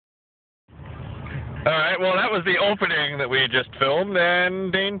Alright, well that was the opening that we just filmed,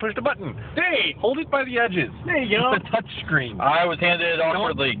 and Dane pushed a button. Hey, Hold it by the edges. there you go. It's a touch screen. I was handed it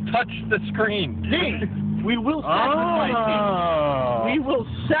awkwardly. Don't touch the screen. Hey, we will sacrifice you. We will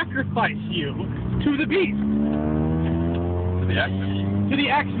sacrifice you to the beast. To the Axeman. To the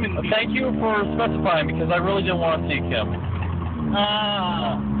Axeman beast. Thank you for specifying, because I really didn't want to take him.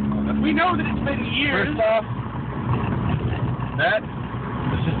 We know that it's been years. First off, That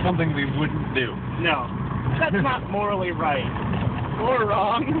is just something we wouldn't do. No, that's not morally right, or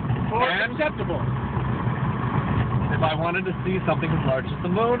wrong, or And? acceptable. If I wanted to see something as large as the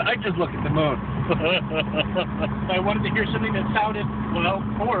moon, I'd just look at the moon. If I wanted to hear something that sounded, well,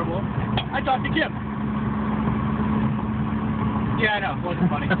 horrible, I'd talk to Kim. Yeah, I know, it wasn't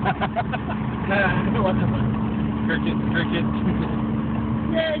funny. It wasn't funny. Cricket, cricket.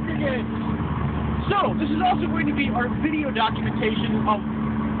 Yay, cricket! So, this is also going to be our video documentation of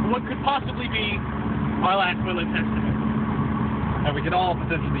what could possibly be our last will and testament. And we can all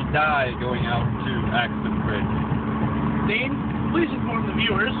potentially die going out to AXEMANS Bridge. Dane, please inform the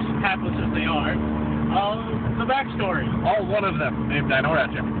viewers, hapless as they are, of the backstory. All one of them, named Dino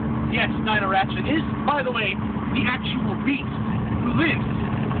Ratchet. Yes, Dino Ratchet is, by the way, the actual beast who lives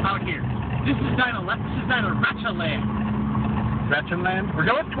out here. This is Dino Ratchet Land. Ratchetland? We're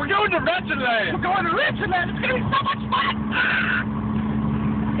going to Ratchetland! We're going to Ratchetland! It's going to be so much fun!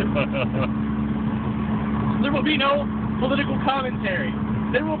 There will be no political commentary.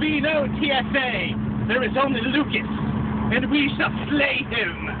 There will be no TSA. There is only Lucas. And we shall slay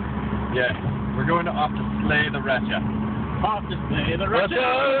him. Yes. We're going to off to slay the Ratchet. Off to slay the Ratchet.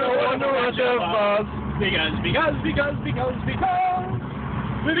 Because.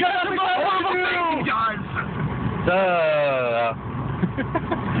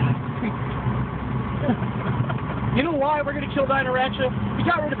 You know why we're going to kill Dino Ratchet? He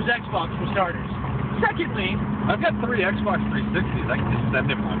got rid of his Xbox for starters. Secondly, I've got 3 Xbox 360s. I can just send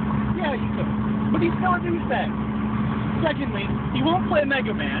him one. yeah, you could. But he's still a douchebag. Secondly, he won't play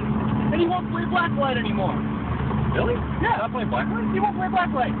Mega Man, and he won't play Blacklight anymore. Really? Yeah. Not playing Blacklight? He won't play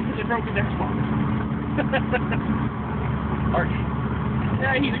Blacklight because it broke his Xbox. Harsh.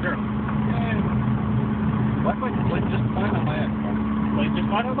 Yeah, he's a girl. Blacklight played just fine on my Xbox. Played just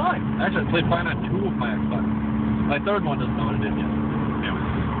fine on mine. Actually, I played fine on 2 of my Xbox. My 3rd one doesn't know what it is yet. Anyway.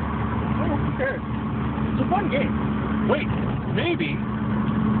 Oh, who cares? It's a fun game. Wait, maybe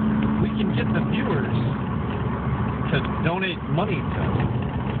we can get the viewers to donate money to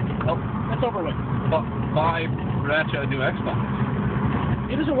help That's over with. buy Ratchet a new Xbox.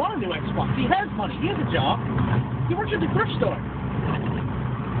 He doesn't want a new Xbox. He has money. He has a job. He works at the thrift store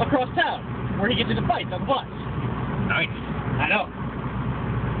across town, where he gets into fights on the bus. Nice. I know.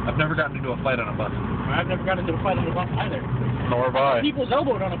 I've never gotten into a fight on a bus. I've never gotten into a fight on the bus either. nor have I. People's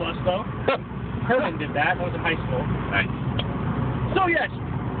elbowed on a bus, though. Herman did that. That was in high school. Nice. So, yes,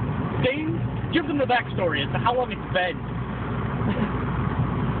 Dane, give them the backstory as to how long it's been.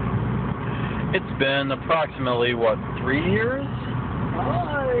 It's been approximately, what, 3 years?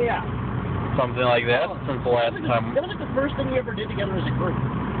 Yeah. Something like that, since the last time. That was like the first thing we ever did together as a group.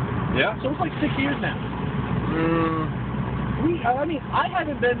 Yeah? So it's like 6 years now. I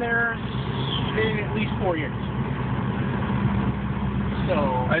haven't been there in at least 4 years. So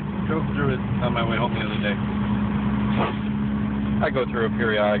I drove through it on my way home the other day. I go through it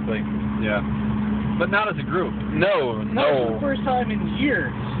periodically. Yeah. But not as a group. No. that was the first time in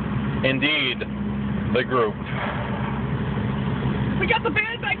years. Indeed. The group. We got the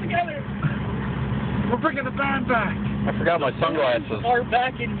band back together. We're bringing the band back. I forgot my sunglasses. We are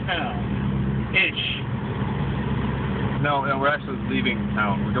back in town. Ish. No, we're actually leaving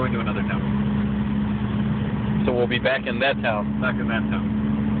town. We're going to another town. So we'll be back in that town. Back in that town.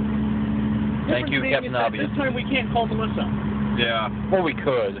 Thank you, Different Captain thing is that Obvious. This time we can't call Melissa. Yeah. Well, we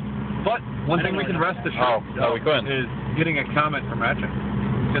could. But one thing we can rest assured no, we couldn't. is getting a comment from Ratchet.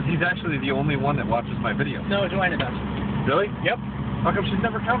 Because he's actually the only one that watches my videos. No, Joanna does. Really? Yep. How come she's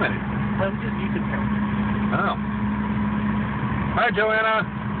never commented? I'm just YouTube her. Oh. Hi, Joanna.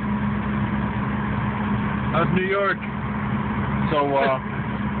 How's New York? So,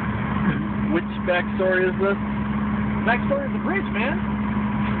 which backstory is this? Backstory of the bridge, man.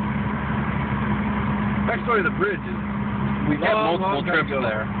 Backstory of the bridge is We've had Long, multiple long trips ago.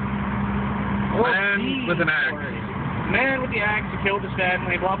 there. man with an axe. Man with the axe who killed his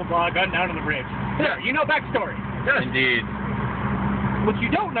family, blah, blah, blah, gunned down on the bridge. Yeah. You know backstory. Yes. Indeed. What you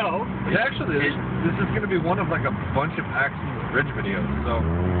don't know Actually, this is going to be one of like a bunch of AXEMANS Bridge videos, so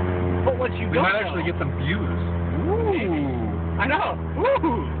but what you we don't might know. actually get some views. Ooh. I know.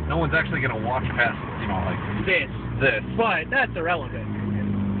 Ooh. No one's actually going to watch past, like This. this. But that's irrelevant.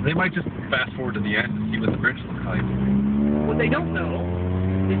 They might just fast forward to the end to see what the bridge looks like. What they don't know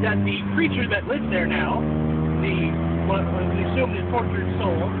is that the creature that lives there now, what we assume is tortured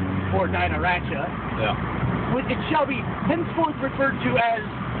soul, or Dinaracha, it shall be henceforth referred to as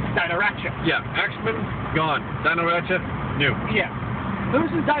Dinaracha. Yeah, Axeman, gone. Dinaracha, new. Yeah. This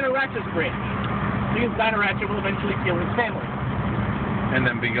is Dinaracha's bridge. Because Dinaracha will eventually kill his family. And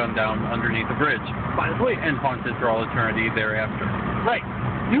then be gunned down underneath the bridge. By the police. And haunted for all eternity thereafter. Right.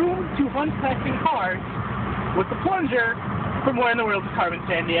 Doomed to hunt passing cars with the plunger from Where in the World is Carmen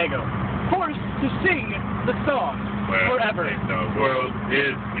San Diego. Forced to sing the song forever. In the world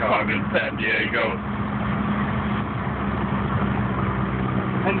is Carmen San Diego.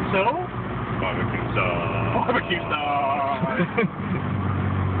 And so? Barbecue sauce. Barbecue sauce.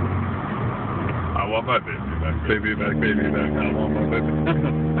 I want my baby back. Baby back, baby back. I want my baby.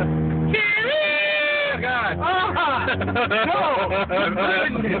 Oh, God. No!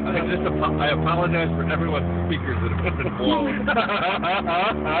 I apologize for everyone's speakers that have been blown.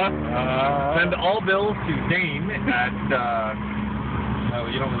 Send all bills to Dane at,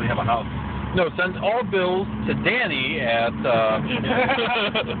 you don't really have a house. No, send all bills to Danny at,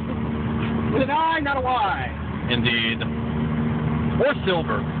 with an I, not a Y. Indeed. Or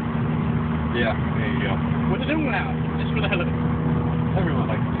silver. Yeah, there you go. With an umlaut, just for the hell of it. Everyone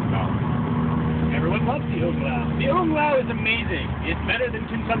likes the umlaut. Everyone loves the umlaut. The umlaut is amazing. It's better than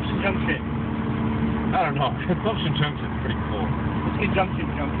Consumption Junction. I don't know. Consumption Junction is pretty cool. It's Conjunction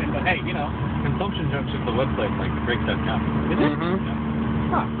Junction, but hey, you know. Consumption Junction is the website like the break.com. Is it? Mm-hmm. Yeah.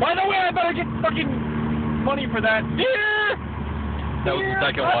 Huh. By the way, I better get fucking money for that. Beer! That was the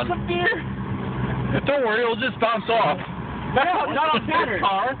second one. Some beer. Don't worry, it'll just bounce off. No, not on Saturn.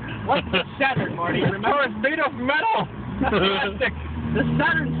 What's the Saturn, Marty? Remember, it's made of metal. Plastic. The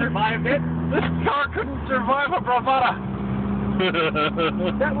Saturn survived it. This car couldn't survive a bravada.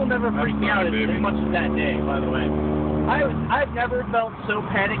 That will never freak me out as much as that day, by the way. I've never felt so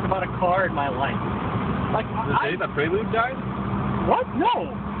panicked about a car in my life. Like The day the Prelude died? What?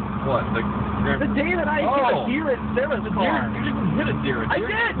 No. What? The day that I hit a deer in Sarah's car. You didn't hit a deer. I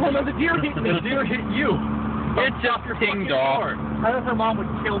did. Well, no, the deer hit me. The deer hit you. It just tinged off. I thought her mom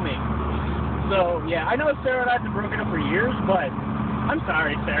would kill me. So, yeah, I know Sarah and I have been broken up for years, but I'm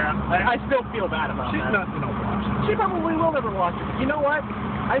sorry, Sarah. I still feel bad about She's that. not going to watch it. She probably will never watch it. But you know what?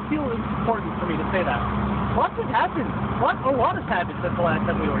 I feel it's important for me to say that. Lots has happened. A lot has happened since the last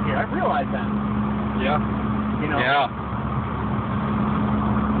time we were here. I've realized that. Yeah. You know? Yeah.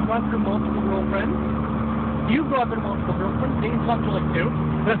 I've gone through multiple girlfriends. You've gone through multiple girlfriends. Dane's gone through like 2.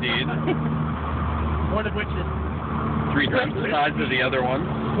 Indeed. One of which is 3 times the size of the other one.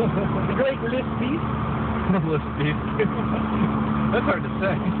 the great Liz Beast. That's hard to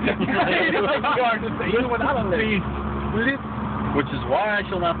say. It is hard to say, even without a list. Which is why I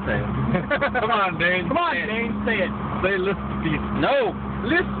shall not say it. Come on, Dane. Come on, Dane, say it. Say list beast. No.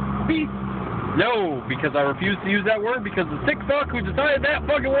 Liz Beast. No, because I refuse to use that word because the sick fuck who decided that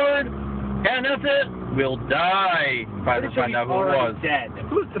fucking word, and that's it, will die if I ever find out who it was. Dead.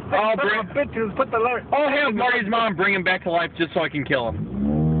 Who's the I'll bring- bitch who's put the letter? I'll have Marty's mom bring him back to life just so I can kill him.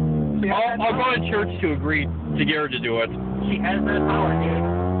 I'll go to church to agree to get her to do it. She has that power, dude.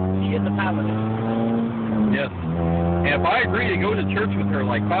 She is a paladin. Yes. And if I agree to go to church with her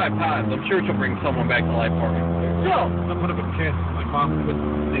like 5 times, I'm sure she'll bring someone back to life for me. So, I'm put up a chance my mom would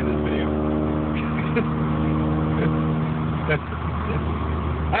see this video. That's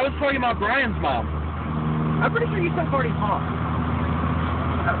I was talking about Brian's mom. I'm pretty sure you said Marty's mom.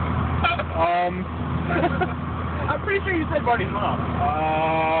 I'm pretty sure you said Marty's mom.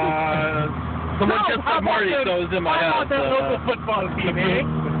 Someone No, just how said Marty, about so it was in my how house. about that local football team, eh?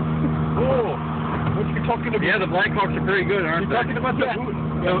 oh, what you talking about? Yeah, the Blackhawks are pretty good, aren't You're talking they? about the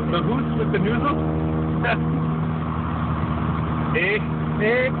hoots with the noozle?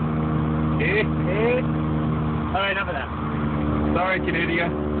 Alright, enough of that. Sorry,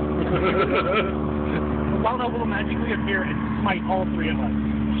 Canadian. Lana will magically appear and smite all 3 of us.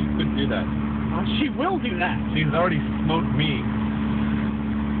 She could do that. She will do that. She's already smoked me.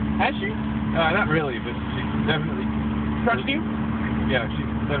 Has she? Not really, but she's definitely... Trust you? Yeah, she's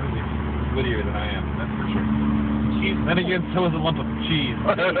definitely wittier than I am, that's for sure. Then again, so is a lump of cheese.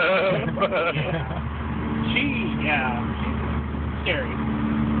 She's scary.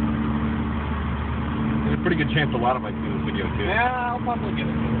 There's a pretty good chance a lot of might do this video, too. Yeah, I'll probably give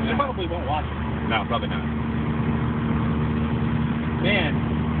it to her. She probably won't watch it. No, probably not. Man,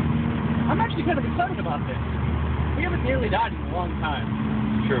 I'm actually kind of excited about this. We haven't nearly died in a long time.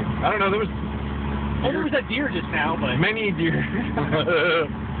 True. I don't know, there was... Oh, there was that deer just now, but... many deer. The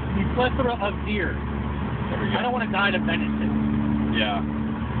plethora of deer. There we go. I don't want to die to venison. Yeah.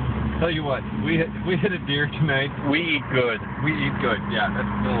 Tell you what, we hit a deer tonight. We eat good. We eat good. Yeah,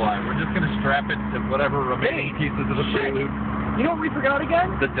 that's no lie. We're just gonna strap it to whatever remaining pieces of the prelude. You know what we forgot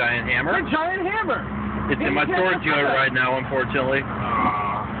again? The giant hammer. The giant hammer. It's in my storage unit right now, unfortunately.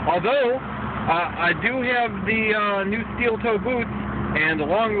 Although, I do have the new steel toe boots, and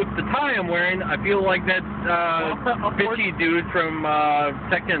along with the tie I'm wearing, I feel like that bitchy dude from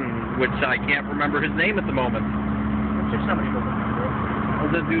Tekken, which I can't remember his name at the moment.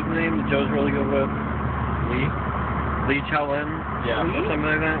 What's that dude's name that Joe's really good with? Lee Challen? Yeah. Or something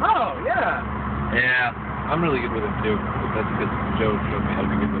like that? Oh, yeah. Yeah. I'm really good with him too. But that's because Joe showed me how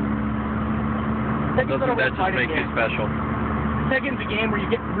to be good with him. Doesn't that just make you special? Tekken's a game where you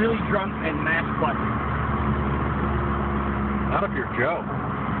get really drunk and mash buttons. Not if you're Joe.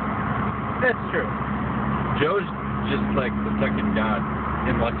 That's true. Joe's just like the Tekken god.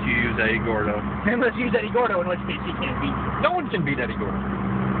 Unless you use Eddie Gordo. Unless you use Eddie Gordo, in which case he can't beat you. No one can beat Eddie Gordo.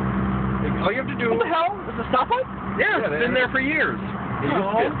 All you have to do... What the hell? Is the stoplight? Yeah, it's been there for years. It used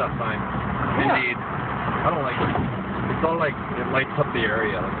to be a stop sign. Indeed. I don't like it. It's all like, it lights up the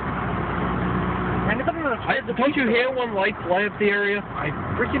area. And it's something that's Don't you hate when lights light up the area? I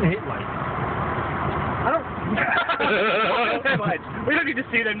freaking hate lights. I don't... Headlights. We don't need to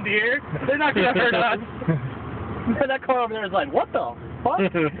see them, dear. They're not going to hurt us. That car over there is like, what the fuck?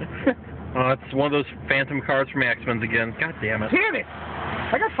 Oh, it's one of those phantom cars from AXEMANS again. God damn it. Damn it!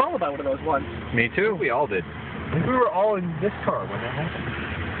 I got followed by one of those once. Me too. We all did. I think we were all in this car when that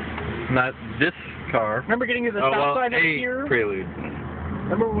happened. Not this car. Remember getting to the stop sign next year? Prelude.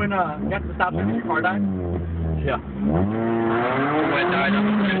 Remember when we got to the stop sign and your car died? Yeah. When I died on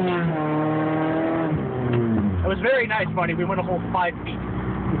the bridge. It was very nice, buddy. We went a whole 5 feet.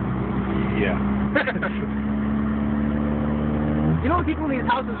 Yeah. You know when people in these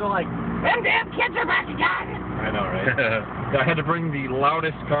houses are like, them damn kids are back again! I know, right? I had to bring the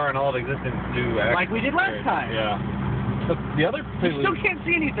loudest car in all of existence to AXEMANS. Like we did last time. Yeah. But the other We prelude... still can't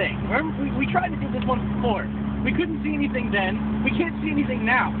see anything. Remember, we tried to do this one before. We couldn't see anything then. We can't see anything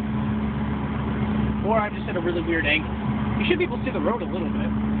now. Or I'm just at a really weird angle. You should be able to see the road a little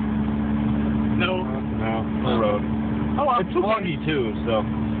bit. No. No road. Oh, well, It's foggy too, so...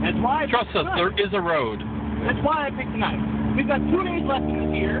 That's why I Trust us, there is a road. That's why I picked tonight. We've got 2 days left in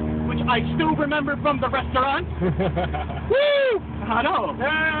this year, which I still remember from the restaurant. Woo! I know.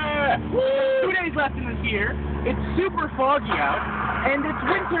 Yeah! Woo! 2 days left in this year. It's super foggy out, and it's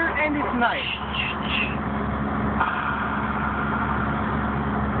winter, and it's night.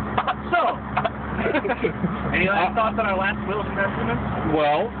 So, any last thoughts on our last Will and Testament?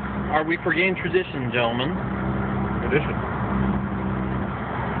 Well, are we forgetting tradition, gentlemen? Tradition.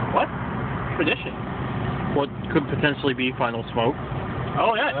 What? Tradition. What could potentially be final smoke?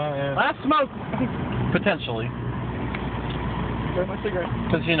 Oh, yeah. Yeah. Last smoke. Potentially. Where's my cigarette?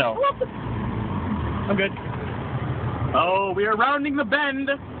 Because, you know. I'm good. Oh, we are rounding the bend.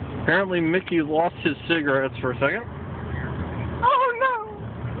 Apparently Mickey lost his cigarettes for a second. Oh, no.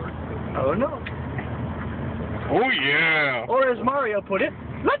 Oh, no. Oh, yeah. Or as Mario put it,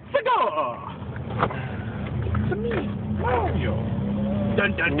 let's go. To me, Mario.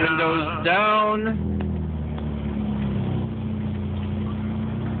 Dun, dun, dun. Windows down.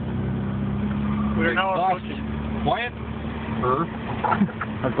 We're now approaching. Quiet.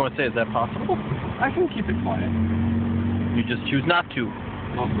 I was going to say, is that possible? I can keep it quiet. You just choose not to.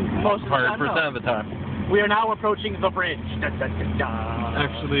 Most of the time, 100% of the time. We are now approaching the bridge. Dun, dun, dun, dun.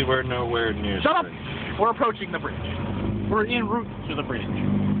 Actually, we're nowhere near Shut the up! bridge. We're approaching the bridge. We're en route to the bridge.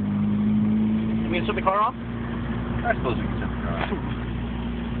 We can shut the car off? I suppose we can turn the car off.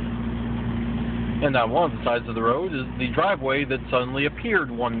 And on one of the sides of the road is the driveway that suddenly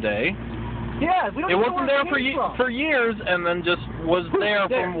appeared one day. Yeah, we don't It know wasn't where there it came from. for years, and then just was there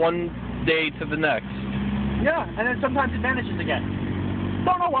from one day to the next. Yeah, and then sometimes it vanishes again.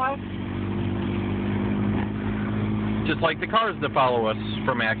 Don't know why. Just like the cars that follow us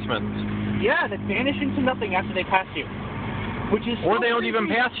from AXEMANS. Yeah, they vanish into nothing after they pass you. Which is Or so they don't even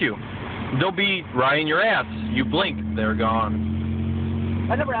creepy. pass you. They'll be right in your ass. You blink, they're gone.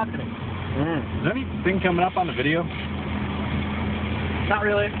 That never happened to me. Is there anything coming up on the video? Not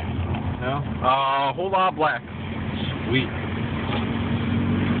really. No? A whole lot of black. Sweet.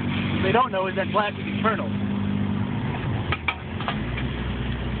 What they don't know is that black is eternal.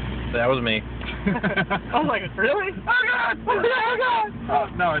 That was me. I was like, really? Oh God! Oh God! Oh,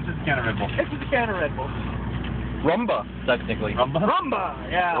 no, it's just a can of Red Bull. It's just a can of Red Bull. Rumba, technically. Rumba? Rumba,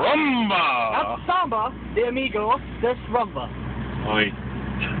 yeah. Rumba! Not Samba de Amigo, just Rumba. Oi.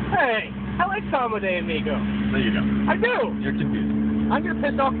 Hey, I like Samba de Amigo. No, you don't. I do. You're confused. I'm gonna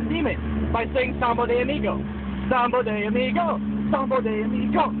piss off the demon by saying Samba de Amigo. Samba de Amigo. Tombo Day and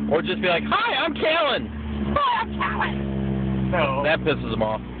me go. Or just be like, hi, I'm Callan. Hi, I'm Callan. No. That pisses him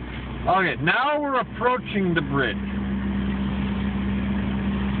off. Okay, now we're approaching the bridge.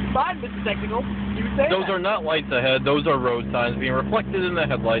 Fine, Mr. Technical. You say Those that. are not lights ahead. Those are road signs being reflected in the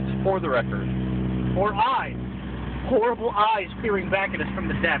headlights, for the record. Or eyes. Horrible eyes peering back at us from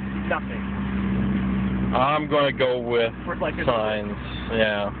the depths. Nothing. I'm going to go with Reflectors. signs.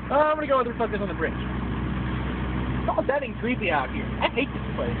 Yeah. I'm going to go with reflectors on the bridge. It's all dead and creepy out here. I hate this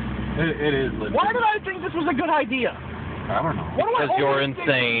place. It is legit. Why did I think this was a good idea? I don't know. What do I Because you're always think this is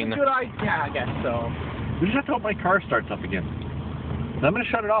insane. a good idea? Yeah, I guess so. We just have to hope my car starts up again. So I'm going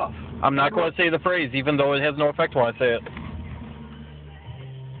to shut it off. I'm not going to say the phrase, even though it has no effect when I say it.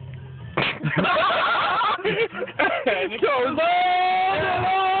 And it goes on and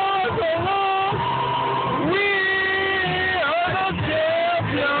on and on. We are the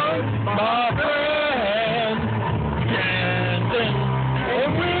champions, my friend. Dancing,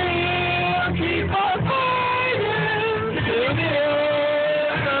 and we'll keep on fighting till the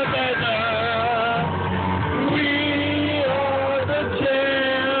end of the night. We are the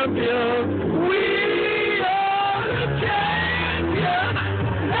champions. We are the champions.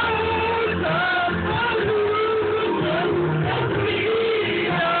 No time for losers. We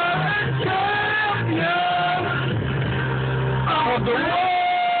are the champions of the world.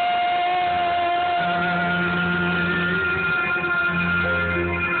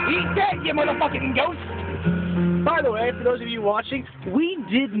 Eat that, you motherfucking ghost! By the way, for those of you watching, we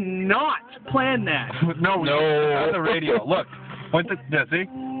did not plan that. No, we No. on the radio. Look, what's it? Yeah, see?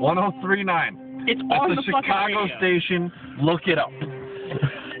 1039. It's That's on the the Chicago fucking radio. station. Look it up.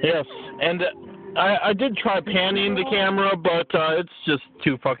 Yes, and I did try panning the camera, but it's just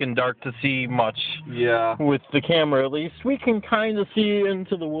too fucking dark to see much. Yeah. With the camera, at least, we can kind of see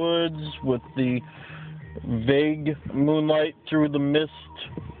into the woods with the vague moonlight through the mist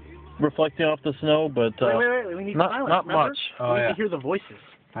reflecting off the snow, but Wait, we need not silence, not remember? much. Oh, we need yeah. to hear the voices.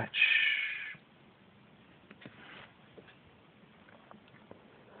 Right.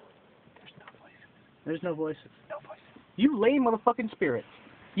 There's no voices. No voices. You lame motherfucking spirit.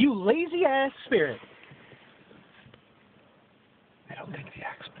 You lazy ass spirit. I don't think the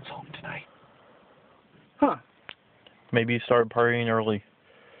Axeman's home tonight. Huh. Maybe start partying early.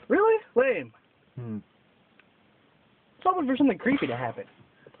 Really? Lame. Hmm. It's always for something creepy to happen.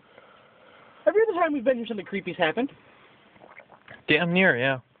 Every other time we've been here, something creepy's happened. Damn near,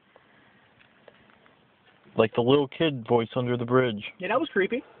 yeah. Like the little kid voice under the bridge. Yeah, that was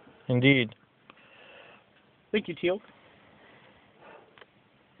creepy. Indeed. Thank you, Teal.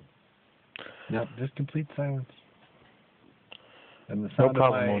 Yep, just complete silence. And the sound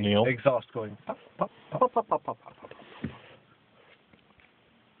problem, of my O'Neill. exhaust going pop, pop, pop. Pop, pop, pop, pop, pop, pop.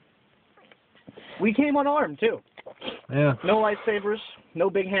 We came unarmed, too. Yeah. No lightsabers, no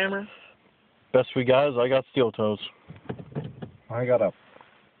big hammer. Best we got is I got steel toes. I got a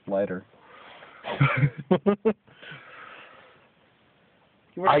lighter.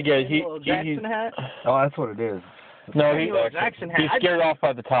 You weren't I get wearing a little Jackson hat? Oh, that's what it is. No, Samuel Jackson hat. he's scared off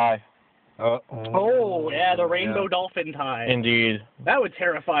by the tie. Oh, yeah, the rainbow dolphin tie. Indeed. That would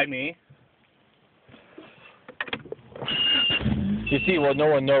terrify me. You see, what no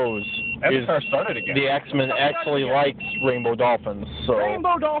one knows is Avatar started again. the X-Men actually likes rainbow dolphins. So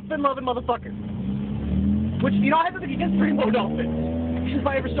Rainbow dolphin loving motherfucker. Which, you know, I have nothing against rainbow dolphins. If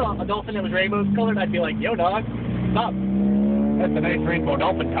I ever saw a dolphin that was rainbow colored, I'd be like, yo, dog, stop. That's a nice rainbow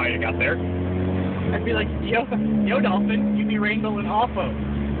dolphin tie you got there. I'd be like, yo, dolphin, you be rainbow and awful.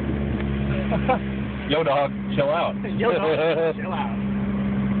 Yo, dog, chill out. Yo, dog, chill out.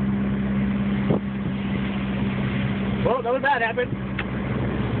 Well, none of that happened.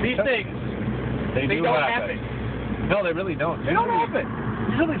 These things, They do don't happen. No, they really don't. They don't happen.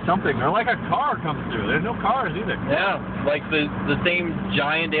 Usually something, or like a car comes through. There's no cars either. yeah, like the same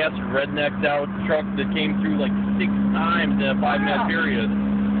giant ass rednecked out truck that came through like 6 times in a 5-minute period.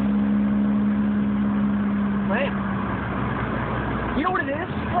 Man. You know what it is?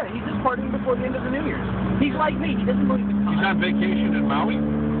 Yeah, he's just partying before the end of the New Year's. He's like me. He doesn't believe in He's time. on vacation in Maui.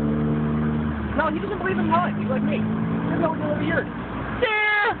 No, he doesn't believe in time. He's like me. There's no one to live here.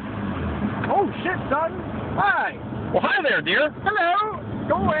 Yeah. Oh, shit, son. Hi. Well, hi there, dear. Hello.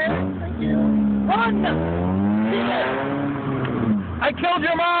 Go away. Thank you. Run. I killed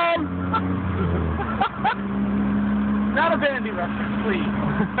your mom. Not a bandy rusher, please.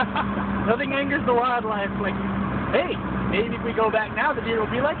 Nothing angers the wildlife like, hey, maybe if we go back now, the deer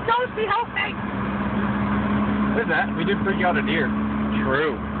will be like, Ghosty, help me. What is that? We did bring out a deer.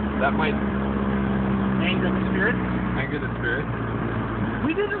 True. That might Anger the spirit. anger the spirit.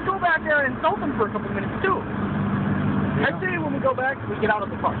 We did just go back there and insult them for a couple minutes, too. I say when we go back, we get out of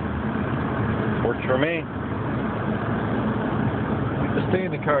the car. Works for me. Just stay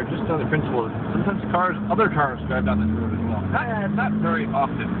in the car, just on the principle. Sometimes other cars drive down this road as well. Not very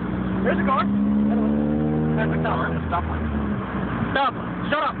often. There's a car. That's a car. Stop line. Stop.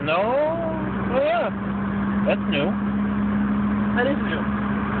 Shut up. No. Oh, yeah. That's new. That is new.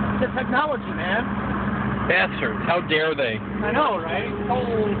 It's the technology, man. Bastards. How dare they? I know, right? Oh.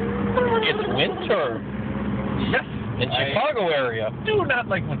 It's winter. Yes. In Chicago area. Do not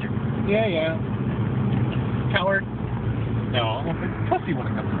like winter. Yeah. Coward. No, I'm a pussy when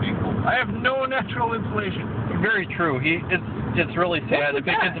it comes to being cold. I have no natural insulation. Very true. It's really sad. If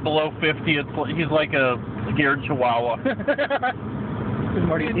it gets below 50, he's like a scared chihuahua.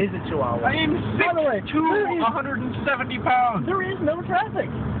 Marty is a chihuahua. I am 6'2", 170 pounds. There is no traffic.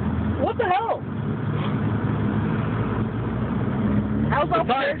 What the hell? How's The up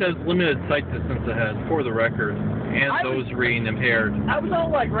sign there? says limited sight distance ahead, for the record, and those reading impaired. I was all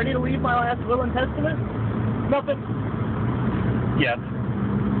like ready to leave my last will and testament. Nothing. Yes.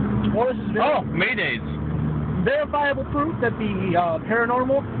 Well, this is Maydays. verifiable proof that the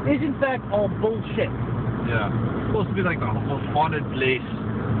paranormal is in fact all bullshit. Yeah. It's supposed to be like the most haunted place.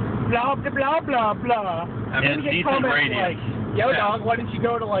 Blah blah blah blah blah. And we get decent comments radio. like, "Yo, dog, why didn't you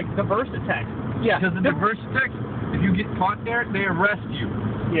go to like the Versatex?" Yeah. Because the Versatex, if you get caught there, they arrest you.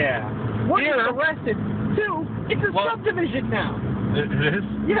 Yeah. One Here- is arrested. Two, it's a subdivision now. It is?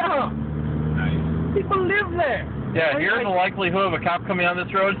 Yeah. Nice. People live there. Yeah, here's the likelihood of a cop coming on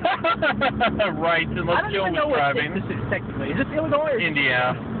this road. Right, I unless don't Joe even know was what driving. state this is technically. Is this Illinois? Or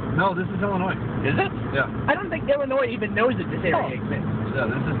Indiana. No, this is Illinois. Is it? Yeah. I don't think Illinois even knows that this area exists.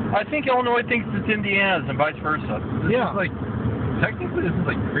 Yeah, this is... I think Illinois thinks it's Indiana's and vice versa. This is like... Technically, this is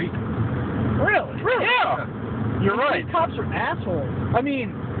like Crete. Really? Yeah. You're right. These cops are assholes. I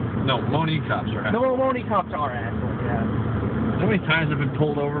mean, No, Moni cops are... no, Moni cops are assholes, yeah. How many times I've been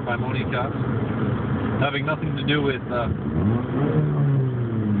pulled over by Moni cops? Having nothing to do with...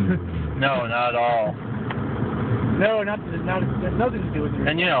 No, not at all. No, not that's nothing to do with it.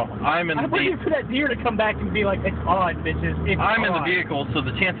 And you know, I'm in I'm the waiting for that deer to come back and be like, "It's odd, bitches. It's I'm in the odd." vehicle, so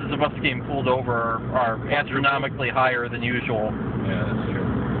the chances of us getting pulled over are astronomically higher than usual. Yeah, that's true.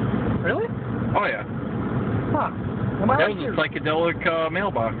 Really? Oh yeah. Huh. Am I That like was you? a psychedelic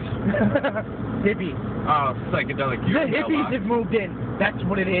mailbox. Hippies. Psychedelic. The hippies have moved in. That's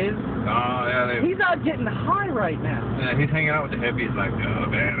what it is. Oh, yeah, He's out getting high right now. yeah, he's hanging out with the hippies like, oh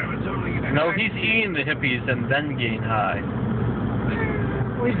man, I was totally gonna... No, he's eating the hippies and then getting high.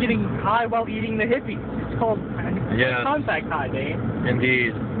 Well, he's getting high while eating the hippies. It's called Yes. contact high, Dane.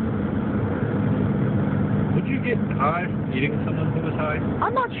 Indeed. Would you get high from eating someone who was high?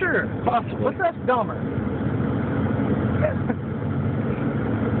 I'm not sure. Possibly. What's that dumber?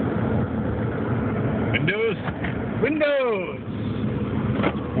 Windows.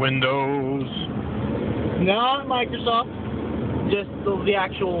 Windows. Not Microsoft. Just the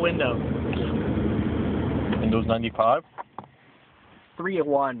actual window. Windows 95.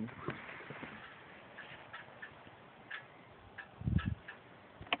 3-1.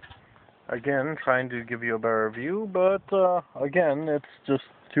 Again, trying to give you a better view, but again, it's just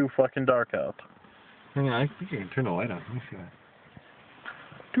too fucking dark out. Hang on, I think you can turn the light on. Let me see that.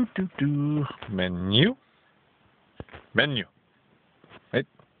 Menu. Menu. Right.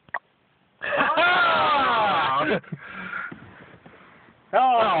 Ah!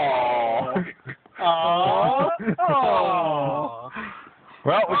 Oh. Oh. Oh.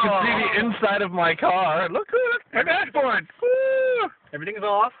 Well, we can see the inside of my car. Look, my dashboard. Woo! Everything's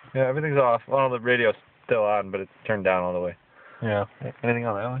off? Yeah, everything's off. Well, the radio's still on, but it's turned down all the way. Yeah. Anything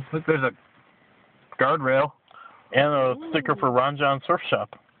on that one? Look, there's a guardrail. And a sticker for Ron John Surf Shop.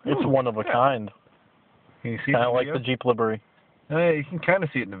 It's one of a kind. Can you see Kind the of like video? the Jeep Liberty. Yeah, you can kind of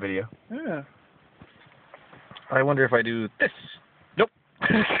see it in the video. Yeah. I wonder if I do this. Nope.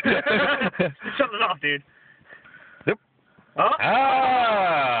 Shut it off, dude. Nope. Oh.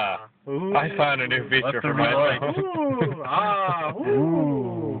 Ah! Ooh. I found a new feature Let for the my reload. light. Ooh. Ah.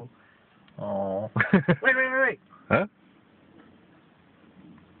 Ooh. Oh. Wait. Huh?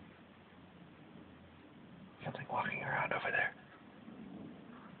 Something walking around over there.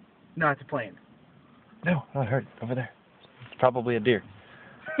 No, it's a plane. No, I heard it over there. It's probably a deer.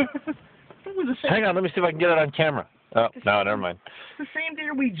 It was the same. Hang on, let me see if I can get it on camera. Oh, no, never mind. It's the same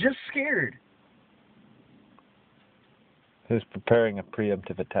deer we just scared. Who's preparing a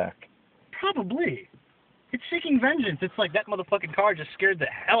preemptive attack? Probably. It's seeking vengeance. It's like that motherfucking car just scared the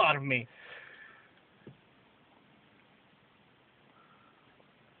hell out of me.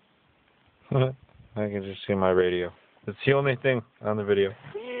 I can just see my radio. It's the only thing on the video.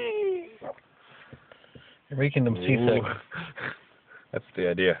 You're making them seasick. That's the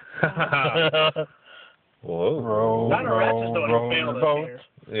idea. Whoa. Dino Ratchet's the one who failed us here.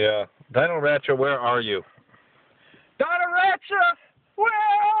 Yeah. Dino Ratchet, where are you? Dino Ratchet, where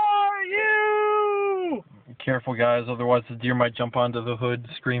are you? Be careful, guys, otherwise the deer might jump onto the hood,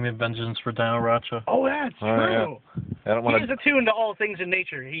 screaming vengeance for Dino Ratchet. Oh, that's true. Yeah. I don't want He is attuned to all things in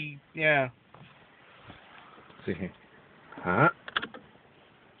nature. Yeah. See here. Huh?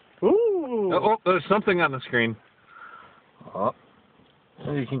 Ooh. Oh, there's something on the screen. Oh.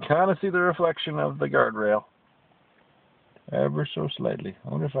 You can kind of see the reflection of the guardrail. Ever so slightly. I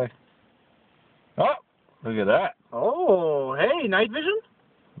wonder if I... Oh! Look at that. Oh, hey, night vision?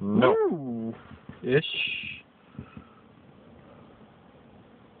 No. Ooh. Ish.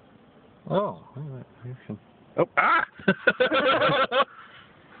 Oh. You can... Oh. Ah!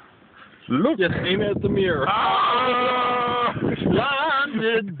 Look. Just aim at the mirror. Ah!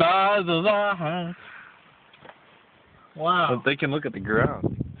 Blinded by the light. Wow. But they can look at the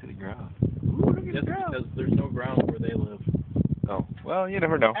ground. See the ground. Ooh, look at Yes, the ground. because there's no ground where they live. Oh. Well, you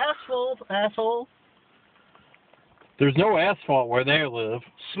never know. Asphalt, asshole. There's no asphalt where they live.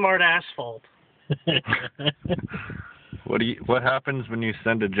 Smart asphalt. What happens when you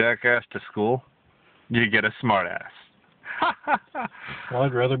send a jackass to school? You get a smartass. Well,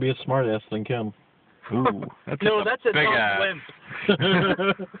 I'd rather be a smartass than Kim. Ooh, that's No, a that's a big dumb ass.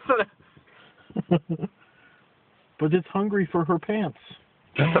 limp. But it's hungry for her pants.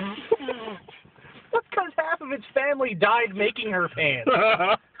 That's because half of its family died making her pants.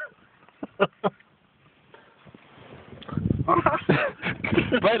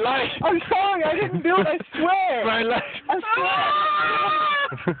 My life. I'm sorry, I didn't do it, I swear. My life. I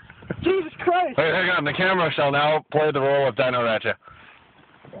swear. Jesus Christ. Wait, hang on. The camera shall now play the role of Dino Ratchet.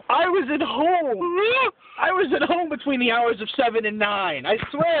 I was at home. I was at home between the hours of 7 and 9. I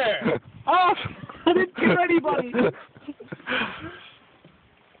swear. Oh, I didn't kill anybody.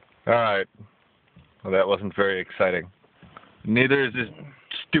 All right. Well, that wasn't very exciting. Neither is this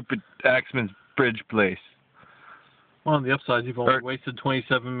stupid AXEMANS Bridge place. Well, on the upside, you've only wasted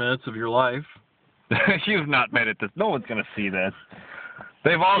 27 minutes of your life. You've not made it this. No one's going to see this.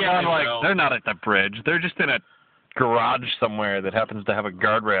 They've all gone like, they're not at the bridge. They're just in a garage somewhere that happens to have a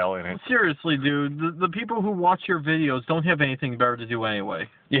guardrail in it. Seriously, dude, the people who watch your videos don't have anything better to do anyway.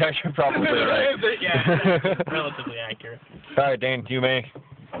 Yeah, you're probably right. Yeah, relatively accurate. All right, Dane, you may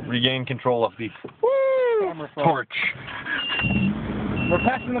regain control of the torch. We're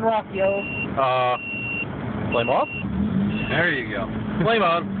passing the rock, yo. Flame off? There you go. Flame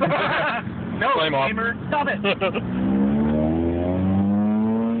on. No, Flame off. gamer, stop it.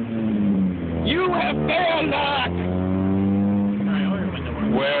 You have failed us!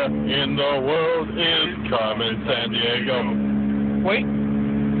 Where in the world is Carmen Sandiego? Wait.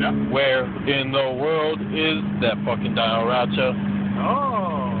 Yeah. Where in the world is that fucking Dino Ratchet?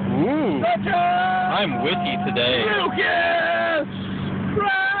 Oh. Ooh. Ratchet! I'm witty today. Lucas!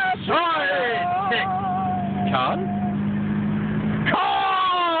 Sidekick! Con?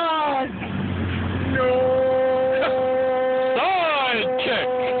 Con! No! Sidekick!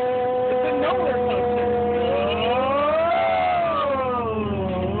 It's a roller coaster.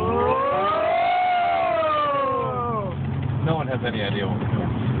 No one has any idea what we're doing.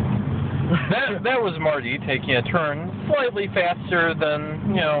 That was Marty taking a turn slightly faster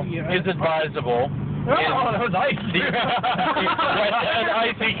than, is advisable. Oh, that was ice. Wet and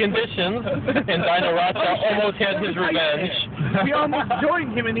icy conditions, and Dino Ratchet almost had his revenge. We almost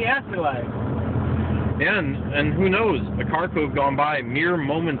joined him in the afterlife. And who knows, a car could have gone by mere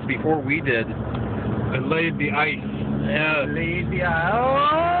moments before we did. It laid the ice. Yeah. Lead the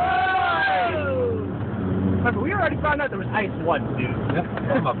eye. Remember, we already found out there was ice once, dude. Yep,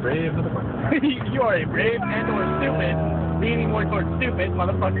 I'm a brave motherfucker. You are a brave and or stupid, leaning more towards stupid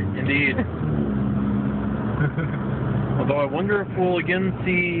motherfucker. Indeed. Although I wonder if we'll again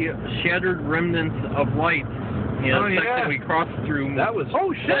see shattered remnants of light. Section we crossed through. That was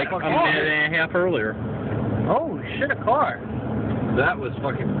shit! Like a minute and a half earlier. Oh shit! A car. That was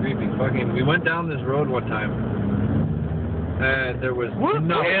fucking creepy. We went down this road one time, and there was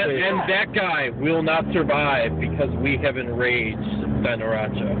nothing. And that guy will not survive because we have enraged Dino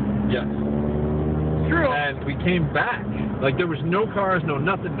Ratchet. Yes. True. And we came back. Like, there was no cars, no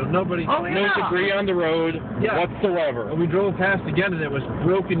nothing, no nobody. Oh, No debris on the road whatsoever. And we drove past again, and it was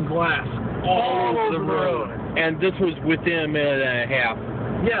broken glass all over the road. And this was within a minute and a half.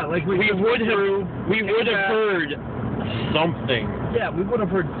 Yeah, like we would have heard something. Yeah, we would have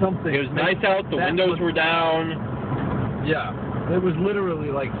heard something. It was nice out. The windows were down. Yeah, it was literally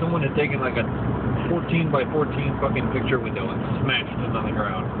like someone had taken like a 14 by 14 fucking picture window and smashed it on the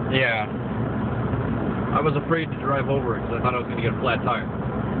ground. Yeah. I was afraid to drive over it because I thought I was going to get a flat tire.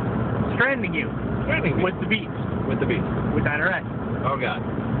 Stranding you. Stranding me. With the beats. With the beast. With Dine or Ratchet. Oh, God.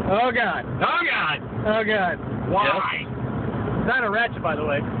 Oh, God. Oh, God! Oh, God. Why? Dine or Ratchet, by the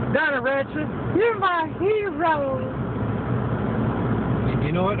way. Dine or Ratchet, you're my hero.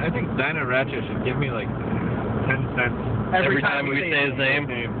 You know what? I think Dino Ratchet should give me like 10 cents Every time we say his name.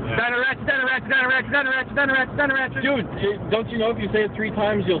 Yeah. Dine or Ratchet, Dine or Ratchet, Dine or Ratchet, Dine or Ratchet, Dine or Ratchet, Dine or Ratchet. Dude, don't you know if you say it 3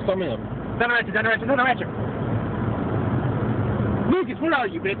 times, you'll summon him? Dine or Ratchet, Dine or Ratchet, Dine or Ratchet. Lucas, where are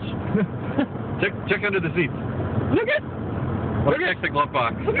you, bitch? check under the seats. Lucas! Check the glove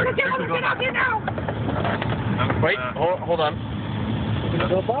box. Lucas, get out here now! Wait, hold on. The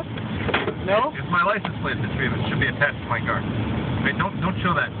glove box? No? It's my license plate that should be attached to my car. Wait, don't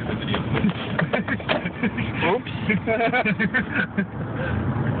show that to the video. Oops.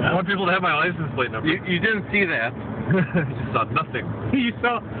 I want people to have my license plate number. You didn't see that. You saw nothing. You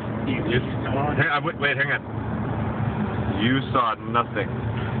saw... Wait, hang on. You saw nothing.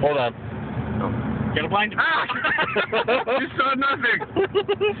 Hold on. Get a blind... Ah! You saw nothing.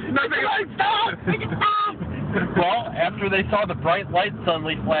 Nothing. Stop! Make it stop! Well, after they saw the bright light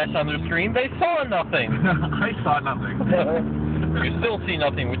suddenly flash on their screen, they saw nothing. I saw nothing. You still see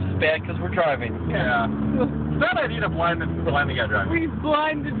nothing, which is bad because we're driving. Yeah. Then I need to blind the guy driving. We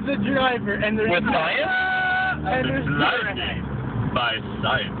blinded the driver and there's... With science? And there's... Blinded by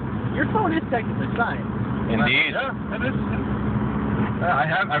science. Your phone is technically science. Indeed. Yeah, it is.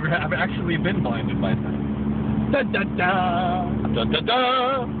 I've actually been blinded by science. Da da da. Da da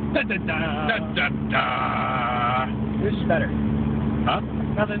da. Da da da. Da da da. This is better. Huh?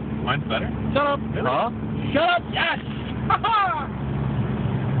 Nothing. Mine's better? Shut up. Huh? Shut up. Yes.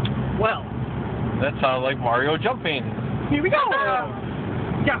 Well, That sounded like Mario jumping. here we go.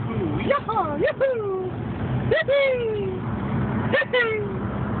 Yahoo! Yahoo! Yahoo! Yippee! Yippee!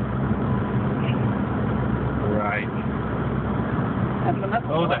 Right. I haven't done that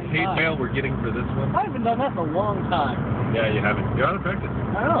for a Oh, the long hate time. mail we're getting for this one? I haven't done that for a long time. Yeah, you haven't. You're out of practice.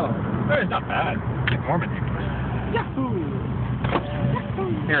 I know. It's not bad. It's Mormon. Yahoo!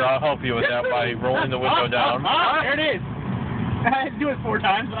 Yahoo! Here, I'll help you with that by rolling the window down. There it is. I had to do it 4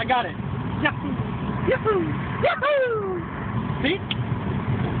 times, but I got it. Yahoo! Yahoo! Yahoo! See?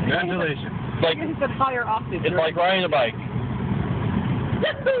 Congratulations. Like, He said higher octave. it's like riding a bike.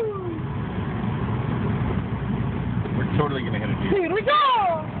 Yahoo! We're totally going to hit a deer. Here we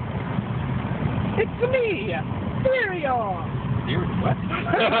go! It's me, Stereo! Deer what?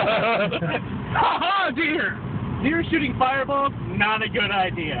 Haha, deer! Deer shooting fireballs, not a good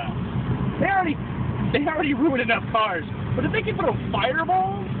idea. They already ruined enough cars, but if they can throw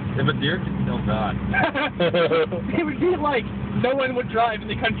fireballs, If a deer can kill God. it would be like no one would drive in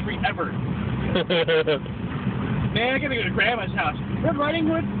the country ever. Man, I gotta go to Grandma's house. Red Riding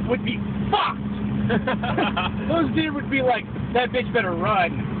Hood would be fucked. Those deer would be like, that bitch better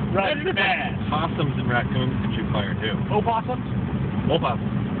run fast. Possums and raccoons can shoot fire too. Opossums?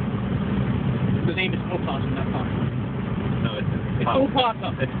 Opossums. The name is Opossum, not Possum. No, it's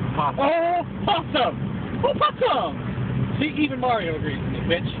Opossum. It's possum. Oh, possum! Oh, possum! See, even Mario agrees with me,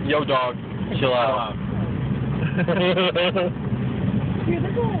 bitch. Yo, dog, chill out.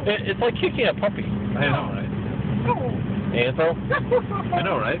 It's like kicking a puppy. I know, right? Antho? I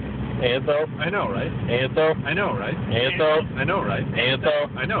know, right? Antho? I know, right? Antho? I know, right? Antho? I know, right?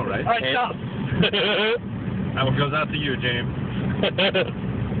 Antho? I know, right? All right, stop. That one goes out to you, James.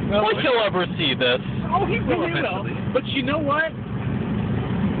 Will you ever see this? Oh, he will. eventually. But you know what?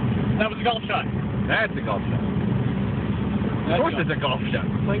 That was a golf shot. That's a golf shot. Of course it's a golf shot.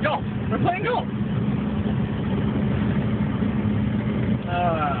 We're playing golf. We're playing golf.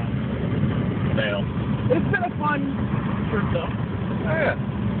 Fail. It's been a fun trip, though. Oh, yeah.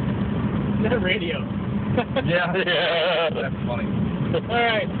 Net radio. Yeah. Yeah. That's funny. All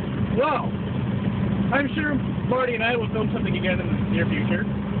right. Well, I'm sure Marty and I will film something again in the near future.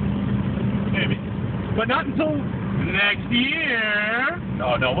 Maybe. But not until next year.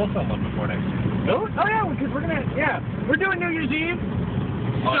 Oh, no, we'll film one before next year. Oh yeah, because we're doing New Year's Eve.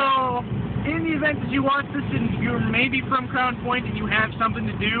 So, in the event that you watch this and you're maybe from Crown Point and you have something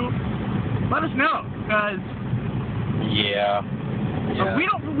to do, let us know, because Yeah.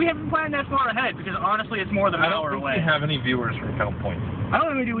 we haven't planned that far ahead, because honestly it's more than an hour I don't away. think we have any viewers from Crown Point. I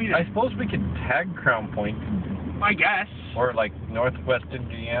don't think we do either. I suppose we could tag Crown Point, I guess. or like Northwest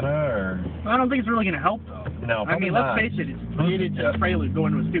Indiana, or... I don't think it's really going to help, though. No, I mean, let's face it, it's created a prelude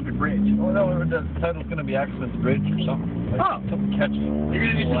going to a stupid bridge. Oh, no, the title's going to be AXEMANS Bridge or something. Like, Oh. something catchy. You're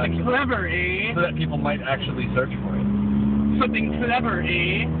going to do something clever, eh? So that people might actually search for it. Something clever,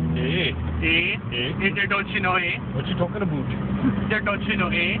 eh? Hey, Eh? eh? There don't you know, eh? What you talking about? There don't you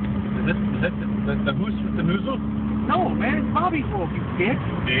know, eh? Is that the goose? the noozle? No, man, it's Bobby's wolf, you bitch.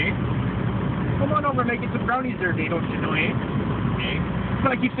 Dane? Come on over, making some brownies there, Dane, don't you know it? Dane?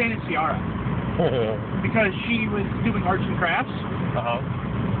 But I keep saying it's Ciara. Because she was doing arts and crafts.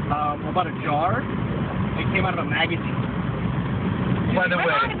 About a jar. It came out of a magazine. By the way,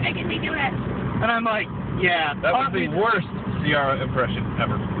 my mom is making me do it. And I'm like, yeah. that was the worst Ciara impression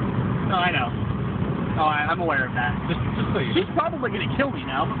ever. No, I know. Oh, I'm aware of that. Just so you She's probably going to kill me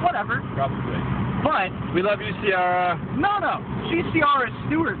now, but whatever. probably. But, We love you, Ciara. no. She's Ciara's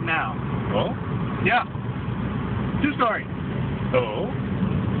steward now. Oh? Yeah. True story. Oh?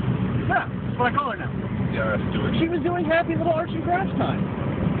 Yeah, that's what I call her now. Ciara Stewart. She was doing happy little arts and crafts time.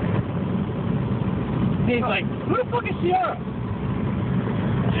 He's like, who the fuck is Ciara?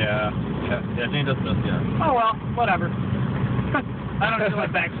 Yeah, Dane does miss Ciara. Oh, well, whatever. I don't know my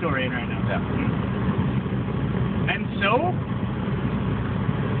backstory in right now. Yeah. And so?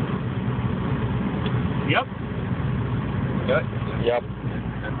 Yep. Good. Yep.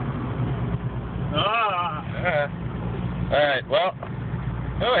 Alright, well.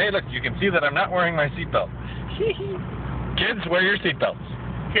 Oh, hey, look, you can see that I'm not wearing my seatbelt. Kids, wear your seatbelts.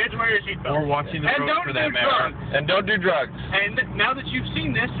 Kids, wear your seatbelt. Or watching the And road don't for do that matter. drugs. And don't do drugs. And now that you've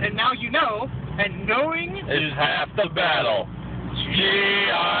seen this, and now you know, and knowing Is half the battle.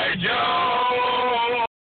 G.I. Joe!